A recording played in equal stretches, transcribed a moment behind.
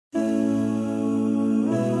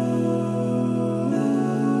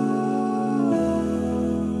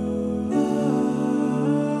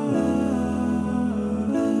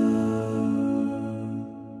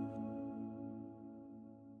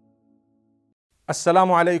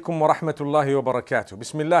Assalamu alaikum wa rahmatullahi wa barakatuh.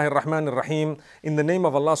 Bismillahir Rahmanir Rahim. In the name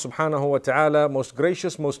of Allah subhanahu wa ta'ala, most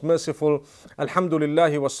gracious, most merciful.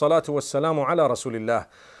 Alhamdulillahi wa salatu wa salamu ala Rasulillah.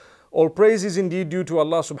 All praise is indeed due to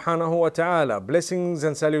Allah subhanahu wa ta'ala. Blessings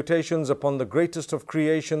and salutations upon the greatest of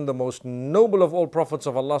creation, the most noble of all prophets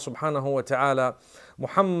of Allah subhanahu wa ta'ala,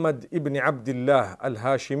 Muhammad ibn Abdullah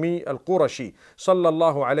al-Hashimi al-Qurashi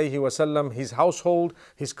sallallahu alayhi wa sallam, his household,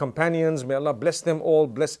 his companions. May Allah bless them all,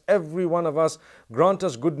 bless every one of us, grant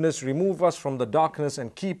us goodness, remove us from the darkness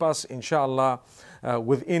and keep us inshallah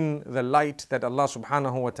within the light that Allah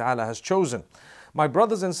subhanahu wa ta'ala has chosen. My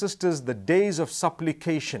brothers and sisters, the days of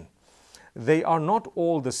supplication, they are not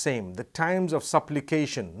all the same. The times of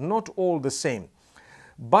supplication, not all the same.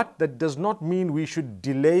 But that does not mean we should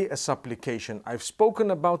delay a supplication. I've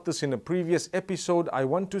spoken about this in a previous episode. I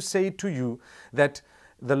want to say to you that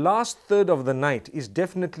the last third of the night is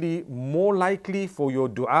definitely more likely for your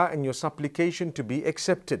dua and your supplication to be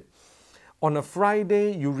accepted. On a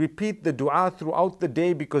Friday, you repeat the dua throughout the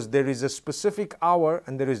day because there is a specific hour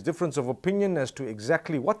and there is difference of opinion as to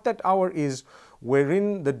exactly what that hour is,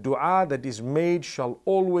 wherein the dua that is made shall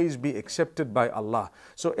always be accepted by Allah.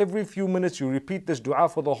 So every few minutes you repeat this dua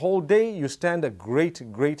for the whole day, you stand a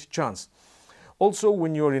great chance. Also,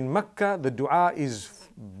 when you're in Mecca, the dua is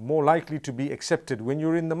more likely to be accepted. When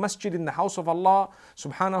you're in the masjid, in the house of Allah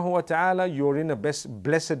subhanahu wa ta'ala, you're in a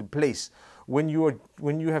blessed place. When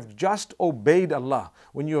you have just obeyed Allah,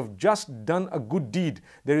 when you have just done a good deed,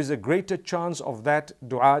 there is a greater chance of that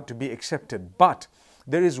dua to be accepted. But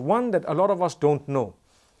there is one that a lot of us don't know.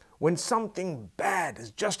 When something bad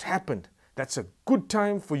has just happened, that's a good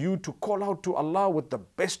time for you to call out to Allah with the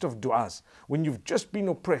best of du'as. When you've just been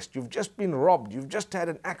oppressed, you've just been robbed, you've just had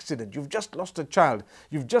an accident, you've just lost a child,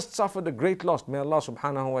 you've just suffered a great loss. May Allah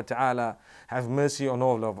subhanahu wa ta'ala have mercy on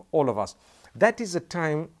all of us. That is a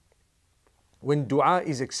time when dua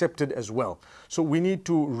is accepted as well. So we need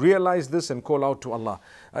to realize this and call out to Allah.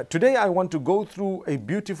 Today I want to go through a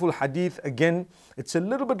beautiful hadith again. It's a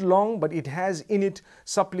little bit long, but it has in it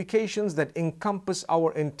supplications that encompass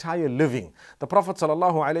our entire living. The Prophet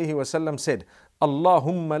ﷺ said,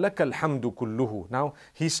 Allahumma lakal hamdu kulluhu. Now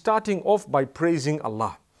he's starting off by praising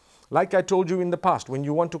Allah. Like I told you in the past, when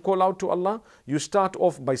you want to call out to Allah, you start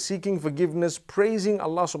off by seeking forgiveness, praising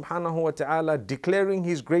Allah subhanahu wa ta'ala, declaring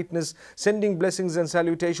His greatness, sending blessings and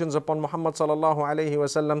salutations upon Muhammad sallallahu alayhi wa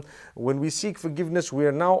sallam. When we seek forgiveness, we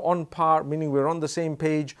are now on par, meaning we're on the same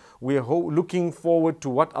page. We are looking forward to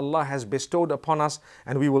what Allah has bestowed upon us,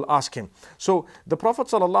 and we will ask Him. So the Prophet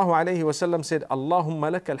sallallahu alayhi wa sallam said,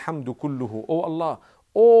 Allahumma lakal hamdu kulluhu. Oh Allah,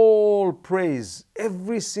 all praise,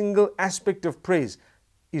 every single aspect of praise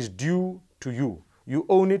is due to you. You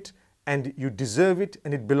own it and you deserve it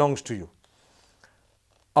and it belongs to you.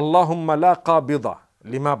 Allahumma la qabida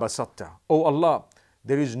lima basatta. Oh Allah,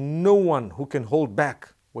 there is no one who can hold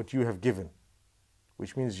back what you have given,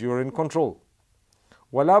 which means you're in control.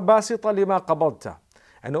 Wala basita lima qabadta.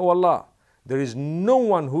 And oh Allah, there is no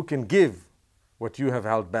one who can give what you have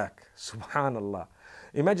held back. Subhanallah.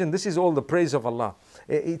 Imagine, this is all the praise of Allah.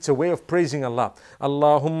 It's a way of praising Allah.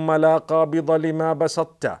 Allahumma la qabida lima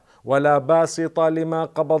basatta wa la basita lima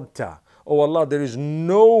qabadta. Oh Allah, there is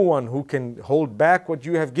no one who can hold back what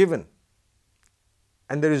you have given.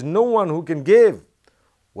 And there is no one who can give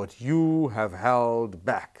what you have held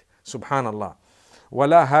back. Subhanallah. Wa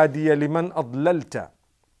la hadiya liman adlalta.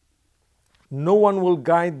 No one will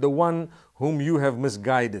guide the one whom you have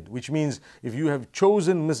misguided, which means if you have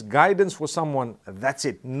chosen misguidance for someone, that's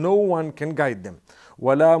it. No one can guide them.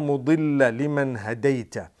 وَلَا مُضِلَّ لِمَنْ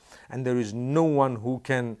هَدَيْتَ. And there is no one who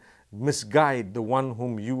can misguide the one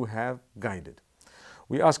whom you have guided.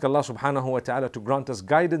 We ask Allah subhanahu wa ta'ala to grant us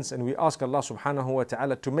guidance, and we ask Allah subhanahu wa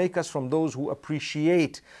ta'ala to make us from those who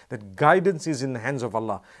appreciate that guidance is in the hands of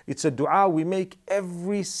Allah. It's a dua we make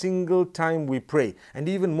every single time we pray. And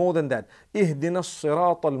even more than that, اهدنا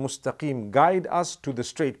الصراط المستقيم. Guide us to the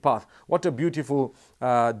straight path. What a beautiful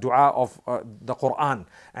dua of the Quran.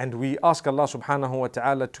 And we ask Allah subhanahu wa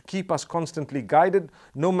ta'ala to keep us constantly guided,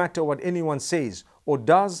 no matter what anyone says or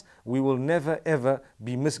does. We will never ever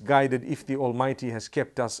be misguided if the Almighty has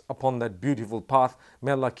kept us upon that beautiful path.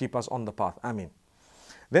 May Allah keep us on the path. Ameen.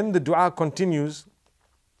 Then the dua continues,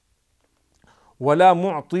 وَلَا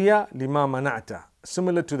مُعْطِيَ لِمَا مَنَعْتَ.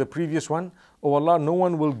 Similar to the previous one. Oh Allah, no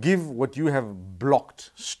one will give what you have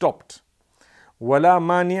blocked, stopped. وَلَا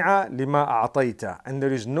مَانِعَ لِمَا أَعْطَيْتَ. And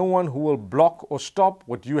there is no one who will block or stop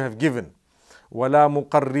what you have given. وَلَا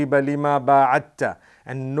مُقَرِّبَ لِمَا بَاعَدْتَ.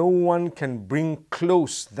 And no one can bring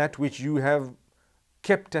close that which you have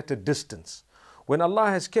kept at a distance. When Allah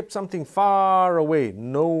has kept something far away,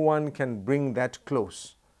 no one can bring that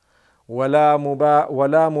close. وَلَا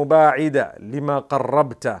مُبَاعِدَ لِمَا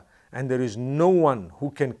قَرَّبْتَ. And there is no one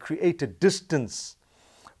who can create a distance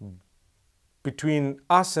between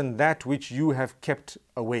us and that which you have kept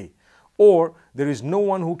away. Or there is no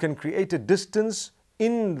one who can create a distance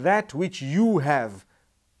in that which you have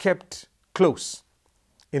kept close.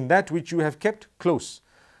 In that which you have kept close.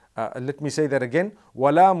 Let me say that again.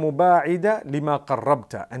 وَلَا مُبَاعِدَ لِمَا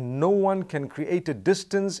قَرَّبْتَ. And no one can create a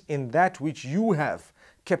distance in that which you have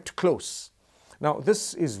kept close. Now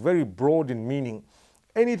this is very broad in meaning.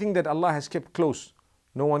 Anything that Allah has kept close,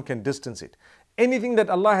 no one can distance it. Anything that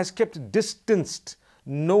Allah has kept distanced,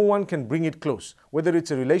 no one can bring it close. Whether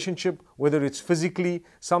it's a relationship, whether it's physically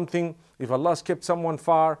something, if Allah has kept someone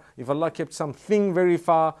far, if Allah kept something very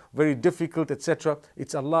far, very difficult, etc.,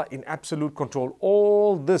 it's Allah in absolute control.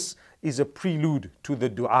 All this is a prelude to the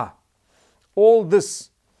dua. All this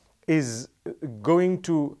is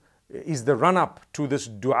the run-up to this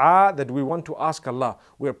dua that we want to ask Allah.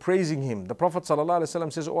 We're praising Him. The Prophet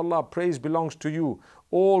ﷺ says, "Oh Allah, praise belongs to you.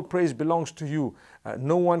 All praise belongs to you.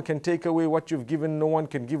 No one can take away what you've given. No one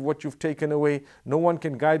can give what you've taken away. No one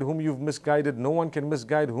can guide whom you've misguided. No one can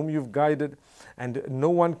misguide whom you've guided. And no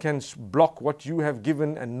one can block what you have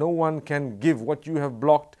given. And no one can give what you have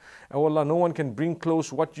blocked. Oh Allah, no one can bring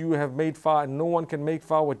close what you have made far. And no one can make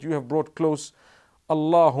far what you have brought close.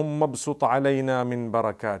 Allahumma absut alayna min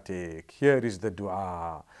barakatik." Here is the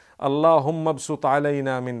dua. Allahumma absut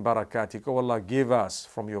alayna min barakatik. Oh Allah, give us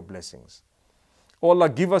from your blessings. Oh Allah,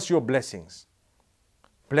 give us your blessings.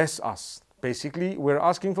 Bless us. Basically, we're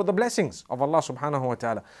asking for the blessings of Allah subhanahu wa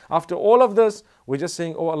ta'ala. After all of this, we're just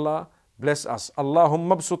saying, oh Allah, bless us.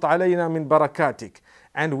 Allahumma absut alayna min barakatik.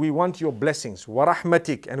 And we want your blessings. Wa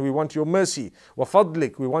rahmatik. And we want your mercy. Wa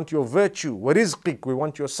fadlik. We want your virtue. Wa rizqik. We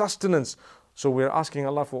want your sustenance. So we're asking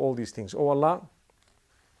Allah for all these things. Oh Allah,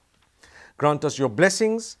 grant us your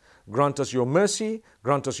blessings, grant us your mercy,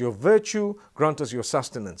 grant us your virtue, grant us your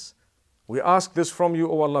sustenance. We ask this from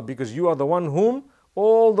you, O Allah, because you are the one whom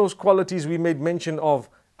all those qualities we made mention of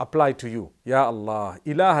apply to you. Ya Allah,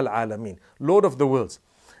 Ilah al-Alameen, Lord of the worlds.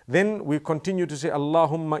 Then we continue to say,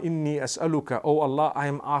 Allahumma inni as'aluka, O Allah, I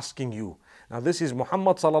am asking you. Now this is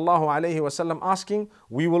Muhammad sallallahu alayhi wasallam asking.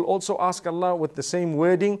 We will also ask Allah with the same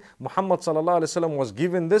wording. Muhammad sallallahu alayhi wasallam was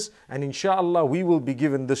given this, and inshallah we will be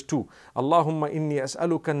given this too. Allahumma inni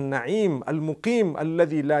as'aluka an-na'im al-muqim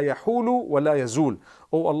alladhi la yahulu wa la yazul.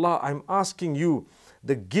 Oh Allah, I'm asking you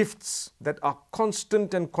the gifts that are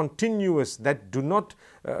constant and continuous, that do not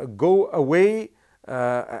go away,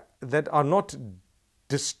 that are not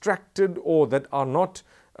distracted, or that are not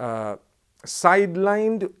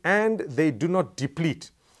sidelined, and they do not deplete.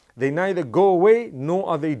 They neither go away nor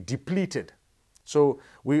are they depleted. So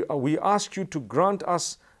we ask you to grant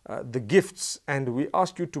us the gifts, and we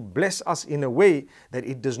ask you to bless us in a way that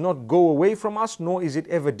it does not go away from us, nor is it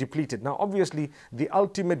ever depleted. Now obviously the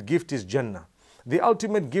ultimate gift is Jannah. The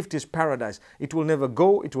ultimate gift is paradise. It will never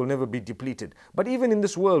go, it will never be depleted. But even in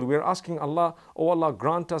this world, we are asking Allah, oh Allah,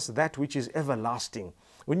 grant us that which is everlasting.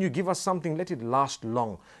 When you give us something, let it last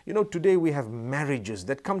long. You know, today we have marriages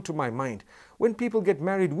that come to my mind. When people get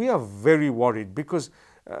married, we are very worried because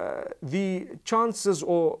the chances,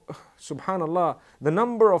 or subhanallah, the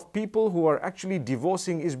number of people who are actually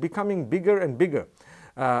divorcing is becoming bigger and bigger.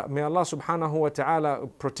 May Allah subhanahu wa ta'ala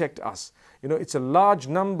protect us. You know, it's a large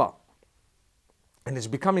number and it's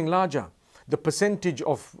becoming larger. The percentage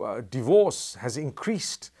of divorce has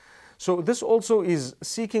increased. So this also is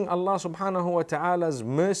seeking Allah subhanahu wa ta'ala's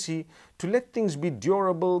mercy to let things be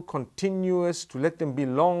durable, continuous, to let them be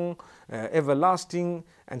long, everlasting,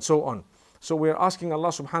 and so on. So we're asking Allah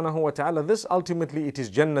subhanahu wa ta'ala this. Ultimately it is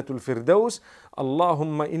Jannatul Firdaus.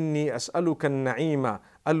 Allahumma inni as'aluka an-na'ima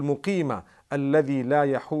al-muqima alladhi la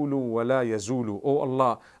yahulu wa la yazulu. Oh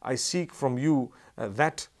Allah, I seek from you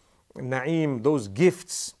that na'im, those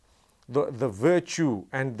gifts, the virtue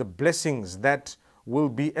and the blessings that will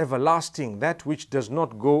be everlasting, that which does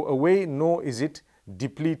not go away, nor is it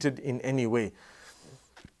depleted in any way.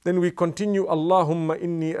 Then we continue, Allahumma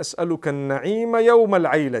inni as'aluka an-na'ima yawm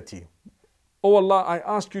al-'aylati. Oh Allah, I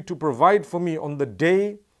ask you to provide for me on the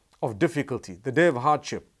day of difficulty, the day of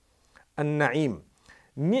hardship. An-na'im.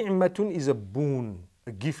 Ni'matun is a boon,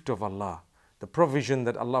 a gift of Allah, the provision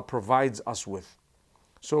that Allah provides us with.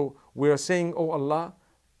 So we are saying, oh Allah,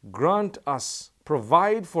 grant us,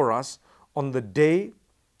 provide for us on the day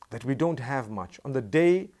that we don't have much, on the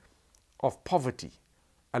day of poverty.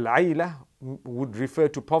 Al-ayla would refer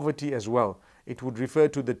to poverty as well. It would refer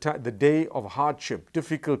to the day of hardship,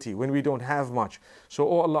 difficulty, when we don't have much. So,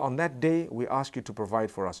 oh Allah, on that day, we ask you to provide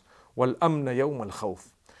for us. Wal-amna yawm al-khawf.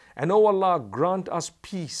 And oh Allah, grant us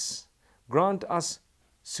peace, grant us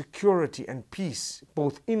security and peace,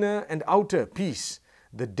 both inner and outer peace,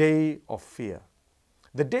 the day of fear.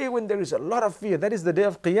 The day when there is a lot of fear, that is the day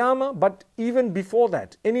of Qiyamah, but even before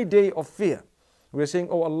that, any day of fear. We are saying,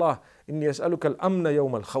 oh Allah, inni as'aluka al-amna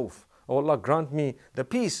yawm al-khawf. Oh Allah, grant me the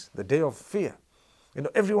peace, the day of fear. You know,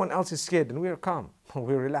 everyone else is scared and we are calm,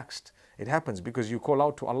 we're relaxed. It happens because you call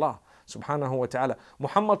out to Allah subhanahu wa ta'ala.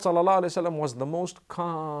 Muhammad sallallahu alayhi wa sallam was the most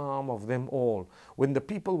calm of them all. When the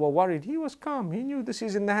people were worried, he was calm. He knew this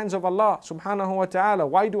is in the hands of Allah subhanahu wa ta'ala.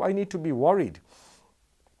 Why do I need to be worried?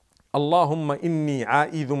 Allahumma inni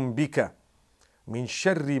a'idhum bika min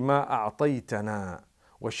sharri ma a'taytana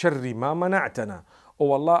wa sharri ma mana'tana.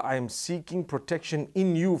 Oh Allah, I am seeking protection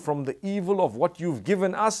in you from the evil of what you've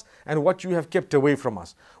given us and what you have kept away from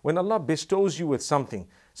us. When Allah bestows you with something,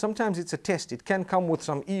 sometimes it's a test. It can come with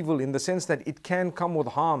some evil in the sense that it can come with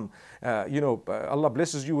harm. Allah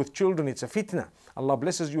blesses you with children, it's a fitna. Allah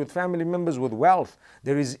blesses you with family members, with wealth.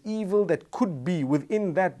 There is evil that could be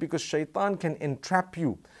within that because shaitan can entrap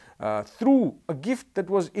you through a gift that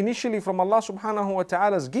was initially from Allah subhanahu wa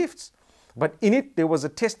ta'ala's gifts. But in it, there was a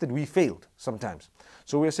test that we failed sometimes.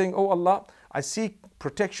 So we are saying, oh Allah, I seek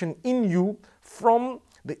protection in you from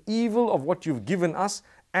the evil of what you've given us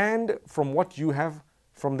and from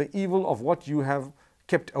the evil of what you have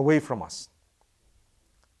kept away from us.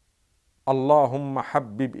 Allahumma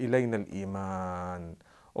habbib ilayna al-iman.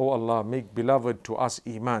 Oh Allah, make beloved to us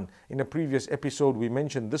Iman. In a previous episode, we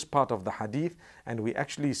mentioned this part of the hadith and we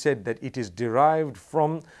actually said that it is derived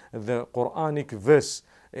from the Quranic verse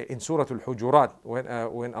in Surah Al-Hujurat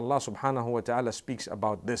when Allah subhanahu wa ta'ala speaks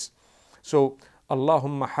about this. So,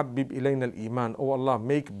 Allahumma habbib ilayna al-iman. Oh Allah,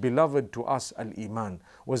 make beloved to us al-iman.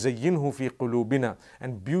 وَزَيِّنْهُ فِي قُلُوبِنَا.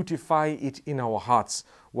 And beautify it in our hearts.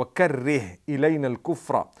 وَكَرِّهْ إِلَيْنَا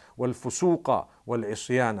الْكُفْرَ وَالْفُسُوقَ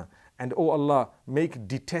وَالْعِصْيَانَ. And oh Allah, make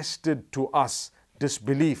detested to us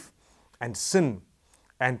disbelief and sin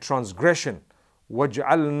and transgression.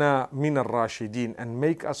 وَجْعَلْنَا مِنَ الرَّاشِدِينَ. And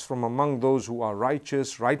make us from among those who are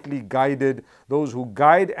righteous, rightly guided, those who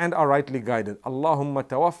guide and are rightly guided. Allahumma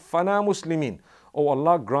tawaffana muslimin. Oh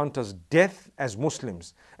Allah, grant us death as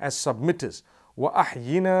Muslims, as submitters.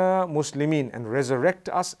 وَأَحْيِنَا muslimin. And resurrect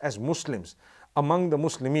us as Muslims among the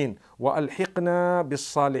Muslimin. وَأَلْحِقْنَا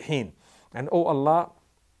بِالصَّالِحِينَ. And oh Allah,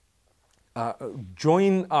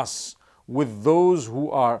 join us with those who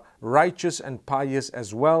are righteous and pious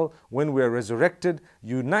as well when we are resurrected.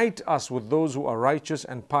 Unite us with those who are righteous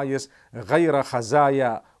and pious, غَيْرَ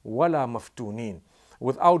خَزَايَا وَلَا مَفْتُونِينَ.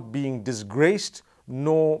 Without being disgraced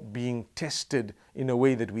nor being tested in a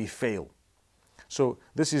way that we fail. So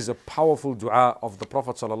this is a powerful dua of the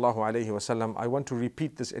Prophet sallallahu alaihi wasallam. I want to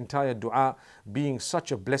repeat this entire dua, being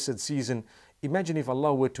such a blessed season. Imagine if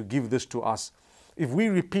Allah were to give this to us. If we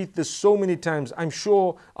repeat this so many times, I'm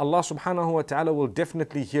sure Allah subhanahu wa ta'ala will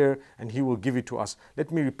definitely hear and He will give it to us.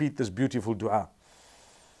 Let me repeat this beautiful dua.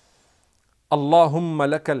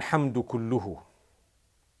 Allahumma laka alhamdu kulluhu.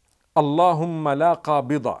 Allahumma la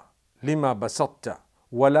qabida lima basatta.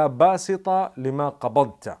 Wa la basita lima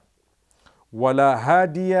qabadta. Wa la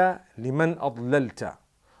hadiya liman adlalta.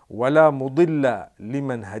 Wa la mudilla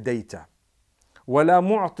liman hadayta. Wa la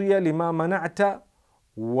mu'tiya lima mana'ta.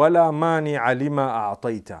 ولا مانع لما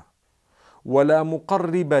أعطيت ولا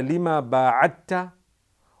مقرب لما باعدت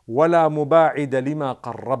ولا مباعد لما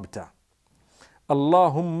قربت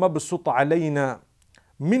اللهم ابسط علينا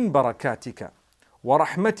من بركاتك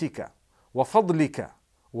ورحمتك وفضلك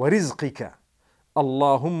ورزقك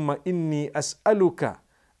اللهم إني أسألك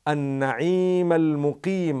النعيم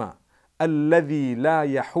المقيم الذي لا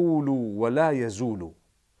يحول ولا يزول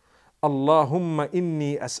اللهم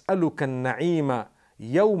إني أسألك النعيم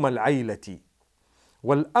يوم العيلة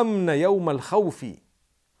والأمن يوم الخوف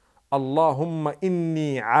اللهم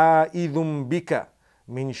إني عائذ بك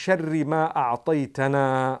من شر ما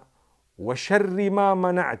أعطيتنا وشر ما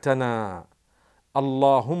منعتنا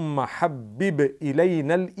اللهم حبب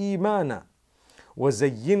إلينا الإيمان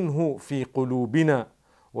وزينه في قلوبنا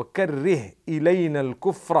وكره إلينا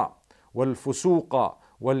الكفر والفسوق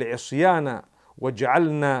والعصيان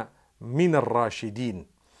واجعلنا من الراشدين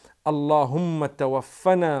اللهم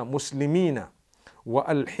توفنا مسلمين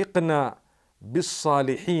وألحقنا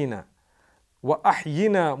بالصالحين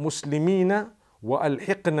وأحينا مسلمين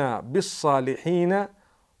وألحقنا بالصالحين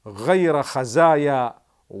غير خزايا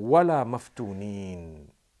ولا مفتونين.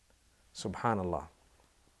 Subhanallah.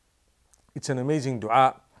 It's an amazing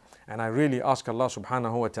dua, and I really ask Allah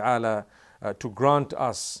subhanahu wa ta'ala to grant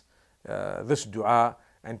us this dua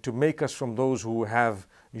and to make us from those who have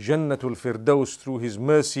Jannatul Firdaus through His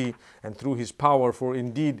mercy and through His power. For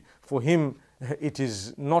indeed, for Him, it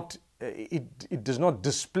is not it does not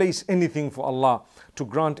displace anything for Allah to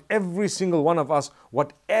grant every single one of us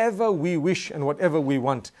whatever we wish and whatever we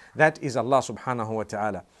want. That is Allah subhanahu wa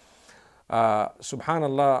ta'ala.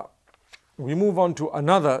 Subhanallah, we move on to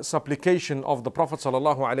another supplication of the Prophet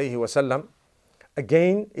sallallahu alaihi wasallam.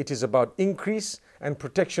 Again, it is about increase and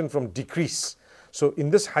protection from decrease. So in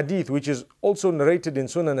this hadith, which is also narrated in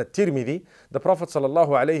Sunan at-Tirmidhi, the Prophet sallallahu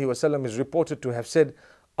alaihi wasallam is reported to have said,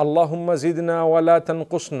 Allahumma zidna wa la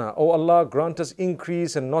tanqusna. O Allah, grant us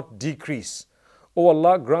increase and not decrease. O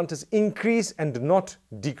Allah, grant us increase and not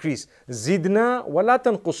decrease. Zidna wa la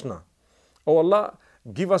tanqusna. O Allah,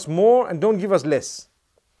 give us more and don't give us less.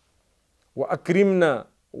 Wa akrimna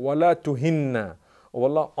wa la tuhinna. O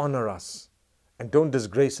Allah, honor us and don't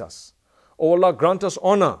disgrace us. O Allah, grant us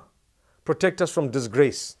honor. Protect us from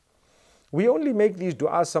disgrace. We only make these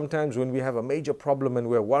du'as sometimes when we have a major problem and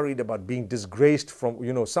we're worried about being disgraced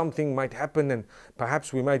from, something might happen and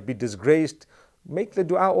perhaps we might be disgraced. Make the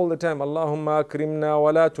du'a all the time. Allahumma akrimna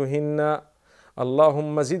wa la tuhinna.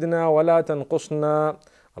 Allahumma zidna wa la tanqusna.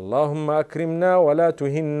 Allahumma akrimna wa la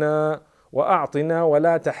tuhinna. Wa a'tina wa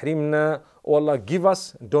la tahrimna. Oh Allah, give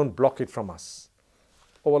us and don't block it from us.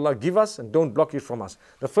 Oh Allah, give us and don't block it from us.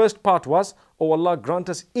 The first part was, oh Allah, grant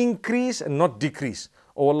us increase and not decrease.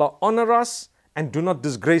 Oh Allah, honor us and do not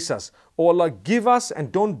disgrace us. Oh Allah, give us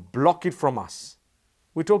and don't block it from us.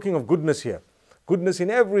 We're talking of goodness here. Goodness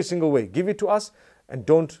in every single way. Give it to us and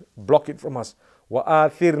don't block it from us.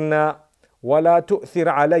 وَآثِرْنَا وَلَا تُؤْثِرْ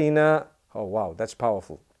عَلَيْنَا. Oh wow, that's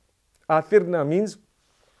powerful. Athirna means,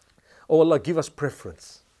 oh Allah, give us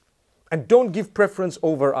preference. And don't give preference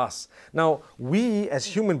over us. Now, we as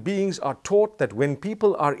human beings are taught that when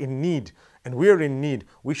people are in need, and we're in need,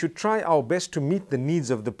 we should try our best to meet the needs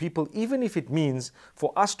of the people, even if it means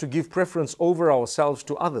for us to give preference over ourselves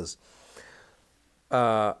to others.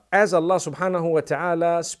 As Allah subhanahu wa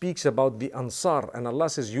ta'ala speaks about the Ansar, and Allah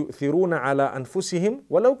says, يُؤْثِرُونَ عَلَىٰ أَنفُسِهِمْ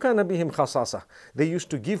وَلَوْ كَانَ بِهِمْ خَصَاصَةٌ. They used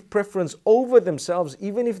to give preference over themselves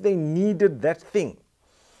even if they needed that thing.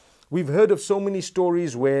 We've heard of so many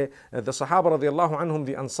stories where the Sahaba radiallahu anhum,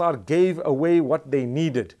 the Ansar, gave away what they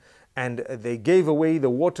needed. And they gave away the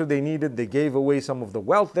water they needed, they gave away some of the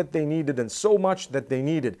wealth that they needed, and so much that they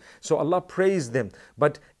needed. So Allah praised them.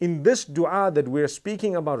 But in this dua that we're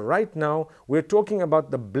speaking about right now, we're talking about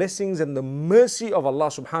the blessings and the mercy of Allah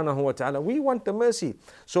subhanahu wa ta'ala. We want the mercy.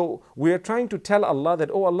 So we're trying to tell Allah that,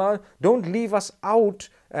 oh Allah, don't leave us out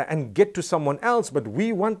and get to someone else, but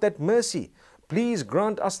we want that mercy. Please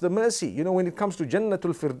grant us the mercy. When it comes to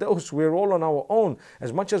Jannatul Firdaus, we're all on our own.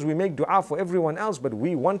 As much as we make dua for everyone else, but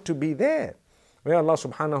we want to be there. May Allah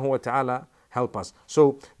subhanahu wa ta'ala help us.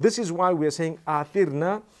 So this is why we're saying,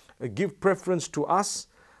 Athirna, give preference to us.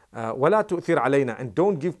 وَلَا تُؤْثِرْ عَلَيْنَا. And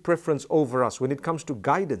don't give preference over us. When it comes to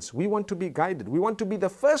guidance, we want to be guided. We want to be the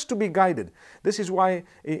first to be guided. This is why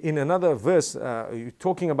in another verse,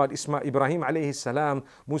 talking about Ibrahim alayhi salam,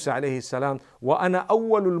 Musa alayhi salam, وَأَنَا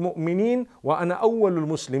أَوَّلُ الْمُؤْمِنِينَ وَأَنَا أَوَّلُ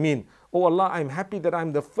الْمُسْلِمِينَ. Oh Allah, I'm happy that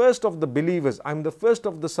I'm the first of the believers. I'm the first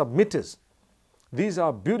of the submitters. These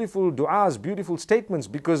are beautiful du'as, beautiful statements,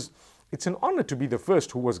 because it's an honor to be the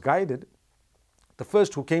first who was guided. The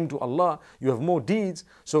first who came to Allah. You have more deeds.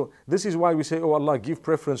 So this is why we say, oh Allah, give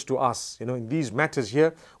preference to us. In these matters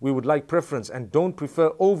here, we would like preference, and don't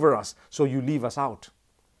prefer over us, so you leave us out.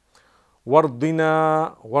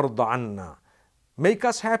 وَارْضِنَا وَارْضَ عَنَّا. Make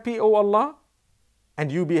us happy, O Allah,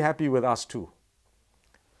 and you be happy with us too.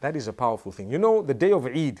 That is a powerful thing. The day of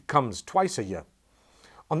Eid comes twice a year.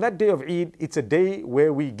 On that day of Eid, it's a day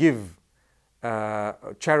where we give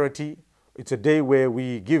charity. It's a day where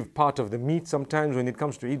we give part of the meat. Sometimes when it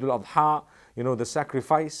comes to Eid al-Adha, the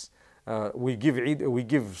sacrifice, we give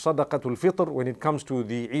sadaqatul fitr when it comes to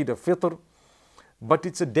the Eid of Fitr. But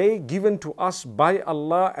it's a day given to us by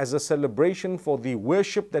Allah as a celebration for the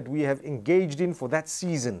worship that we have engaged in for that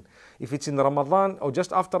season. If it's in Ramadan or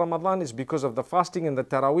just after Ramadan, it's because of the fasting and the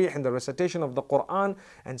Taraweeh and the recitation of the Quran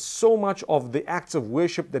and so much of the acts of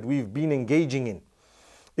worship that we've been engaging in.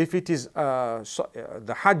 If it is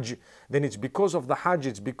the Hajj, then it's because of the Hajj,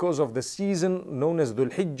 it's because of the season known as Dhul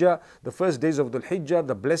Hijjah, the first days of Dhul Hijjah,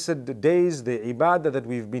 the blessed days, the ibadah that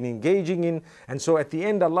we've been engaging in. And so at the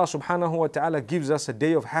end, Allah subhanahu wa ta'ala gives us a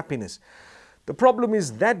day of happiness. The problem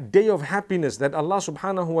is that day of happiness that Allah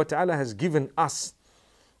subhanahu wa ta'ala has given us,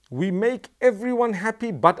 we make everyone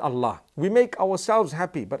happy but Allah. We make ourselves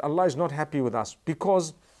happy, but Allah is not happy with us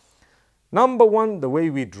because number one, the way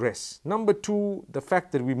we dress. Number two, the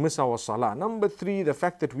fact that we miss our salah. Number three, the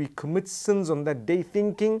fact that we commit sins on that day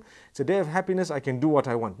thinking it's a day of happiness, I can do what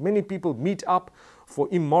I want. Many people meet up for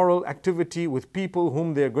immoral activity with people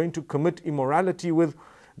whom they're going to commit immorality with.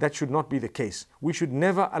 that should not be the case. We should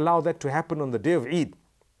never allow that to happen on the day of Eid.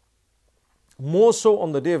 More so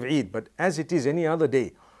on the day of Eid, but as it is any other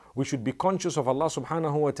day, we should be conscious of Allah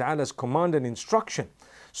subhanahu wa ta'ala's command and instruction.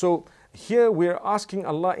 So here we are asking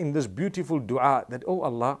Allah in this beautiful dua that, oh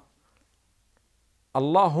Allah,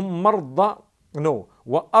 Allahumma arda, no,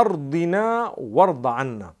 wa ardina warda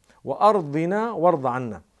anna, wa ardina warda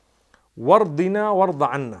anna, wardina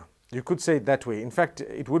warda anna. You could say it that way. In fact,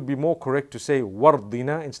 it would be more correct to say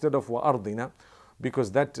wardina instead of wa ardina,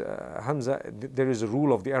 because that Hamza, there is a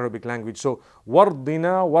rule of the Arabic language. So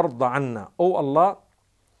wardina warda anna. Oh Allah,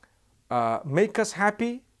 make us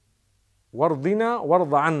happy, wardina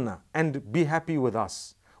warda anna, and be happy with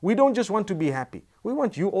us. We don't just want to be happy. We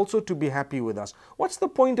want you also to be happy with us. What's the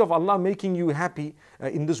point of Allah making you happy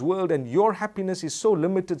in this world, and your happiness is so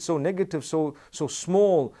limited, so negative, so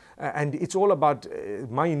small, and it's all about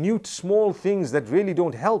minute, small things that really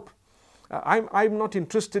don't help. I'm not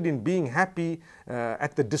interested in being happy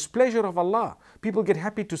at the displeasure of Allah. People get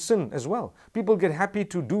happy to sin as well. People get happy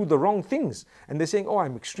to do the wrong things. And they're saying, oh,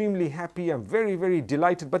 I'm extremely happy, I'm very, very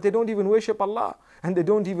delighted. But they don't even worship Allah. And they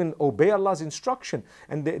don't even obey Allah's instruction.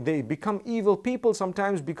 And they become evil people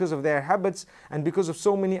sometimes because of their habits and because of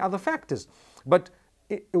so many other factors. But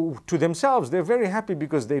to themselves, they're very happy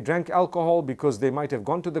because they drank alcohol, because they might have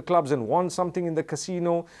gone to the clubs and won something in the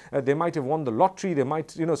casino, they might have won the lottery, they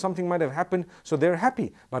might, something might have happened, so they're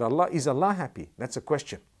happy. But is Allah happy? That's a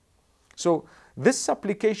question. So this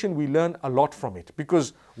supplication, we learn a lot from it,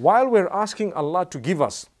 because while we're asking Allah to give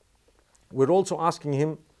us, we're also asking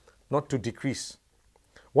Him not to decrease.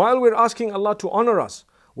 While we're asking Allah to honor us,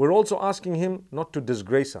 we're also asking Him not to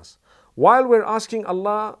disgrace us. While we're asking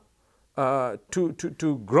Allah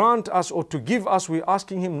to grant us or to give us, we're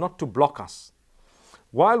asking Him not to block us.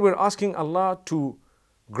 While we're asking Allah to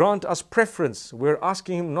grant us preference, we're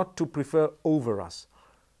asking Him not to prefer over us.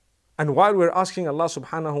 And while we're asking Allah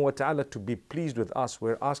subhanahu wa ta'ala to be pleased with us,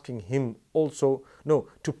 we're asking Him also,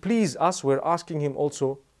 to please us, we're asking Him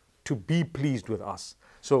also to be pleased with us.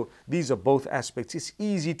 So these are both aspects. It's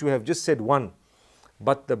easy to have just said one,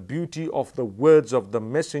 but the beauty of the words of the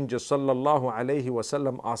Messenger sallallahu alaihi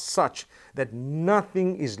wasallam are such that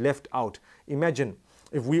nothing is left out. Imagine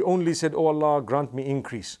if we only said, oh Allah, grant me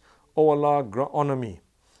increase. Oh Allah, honor me.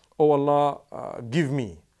 Oh Allah, give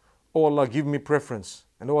me. Oh Allah, give me preference.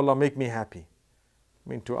 And oh Allah, make me happy. I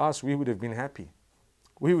mean, to us, we would have been happy.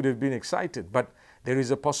 We would have been excited. But there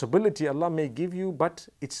is a possibility Allah may give you, but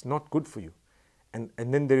it's not good for you. And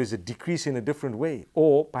then there is a decrease in a different way.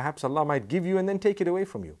 Or perhaps Allah might give you and then take it away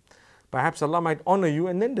from you. Perhaps Allah might honor you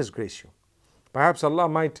and then disgrace you. Perhaps Allah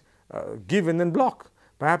might give and then block.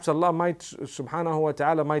 Perhaps Allah might, subhanahu wa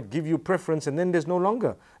ta'ala, might give you preference and then there's no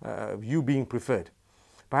longer you being preferred.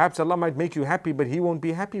 Perhaps Allah might make you happy, but He won't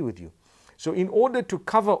be happy with you. So in order to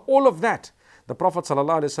cover all of that, the Prophet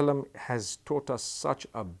ﷺ has taught us such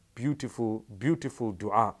a beautiful, beautiful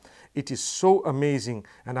dua. It is so amazing,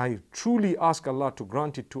 and I truly ask Allah to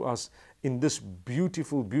grant it to us in this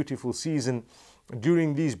beautiful, beautiful season,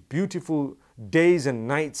 during these beautiful days and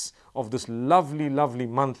nights of this lovely, lovely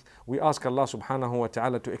month. We ask Allah subhanahu wa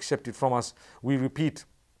ta'ala to accept it from us. We repeat,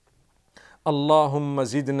 Allahumma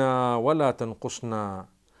zidna wa la tanqusna,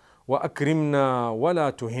 wa akrimna wa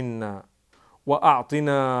la tuhinna,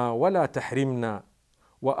 وأعطنا ولا تحرمنا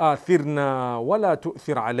وآثرنا ولا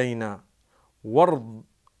تؤثر علينا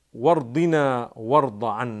وارضنا وارض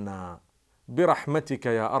عنا برحمتك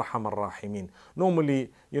يا أرحم الراحمين.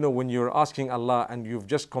 Normally, when you're asking Allah and you've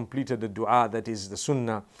just completed the dua, that is the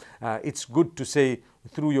sunnah, it's good to say,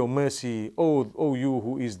 through your mercy, O you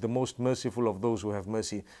who is the most merciful of those who have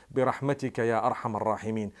mercy. برحمتك يا أرحم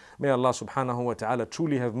الراحمين. May Allah subhanahu wa ta'ala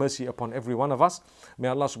truly have mercy upon every one of us. May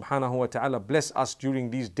Allah subhanahu wa ta'ala bless us during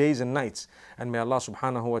these days and nights. And may Allah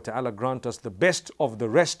subhanahu wa ta'ala grant us the best of the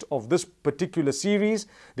rest of this particular series.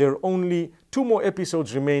 There are only 2 more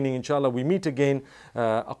episodes remaining. Inshallah, we meet again.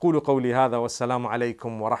 أقول قولي هذا والسلام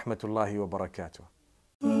عليكم ورحمة الله وبركاته.